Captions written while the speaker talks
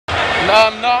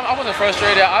No, I wasn't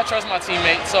frustrated. I trust my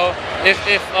teammates. So if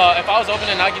I was open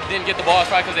and didn't get the ball,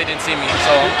 it's probably because they didn't see me.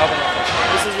 So I wasn't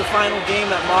frustrated. This is the final game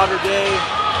at Mater Dei.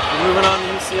 You're moving on to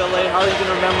UCLA. How are you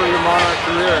going to remember your Monarch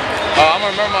career? I'm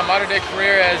going to remember my Mater Dei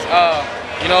career as,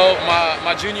 you know,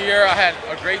 my junior year, I had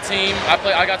a great team. I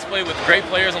got to play with great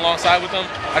players alongside with them.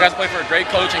 I got to play for a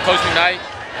great coach and Coach McKnight.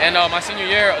 And my senior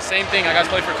year, same thing. I got to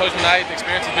play for Coach McKnight. The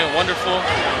experience has been wonderful.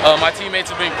 My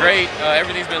teammates have been great.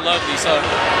 Everything's been lovely. So,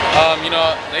 you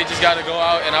know, they just got to go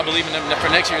out, and I believe in them for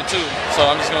next year too. So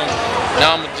I'm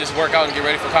just work out and get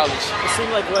ready for college. It seemed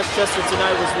like Westchester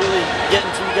tonight was really getting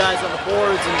to you guys on the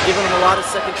boards and giving them a lot of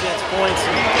second chance points.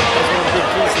 And that was one of the big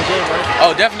keys to the game, right?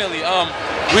 Oh, definitely.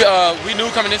 We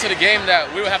knew coming into the game that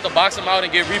we would have to box them out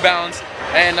and get rebounds,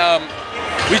 and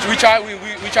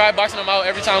we tried boxing them out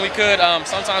every time we could.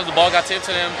 Sometimes the ball got tipped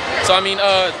to them. So I mean,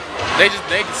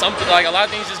 something like a lot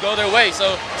of things just go their way.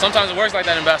 So sometimes it works like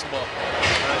that in basketball.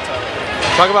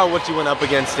 Talk about what you went up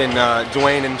against in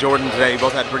Dwayne and Jordan today. You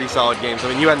both had pretty solid games. I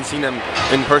mean, you hadn't seen them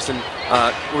in person.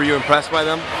 Were you impressed by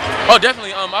them? Oh,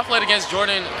 definitely. I played against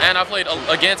Jordan, and I played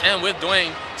against and with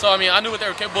Dwayne. So I mean, I knew what they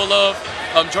were capable of.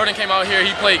 Jordan came out here.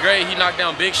 He played great. He knocked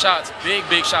down big shots,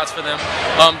 big shots for them.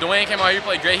 Dwayne came out here. He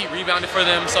played great. He rebounded for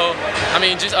them. So I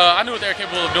mean, I knew what they were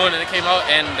capable of doing, and they came out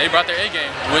and they brought their A game,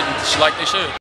 like they should.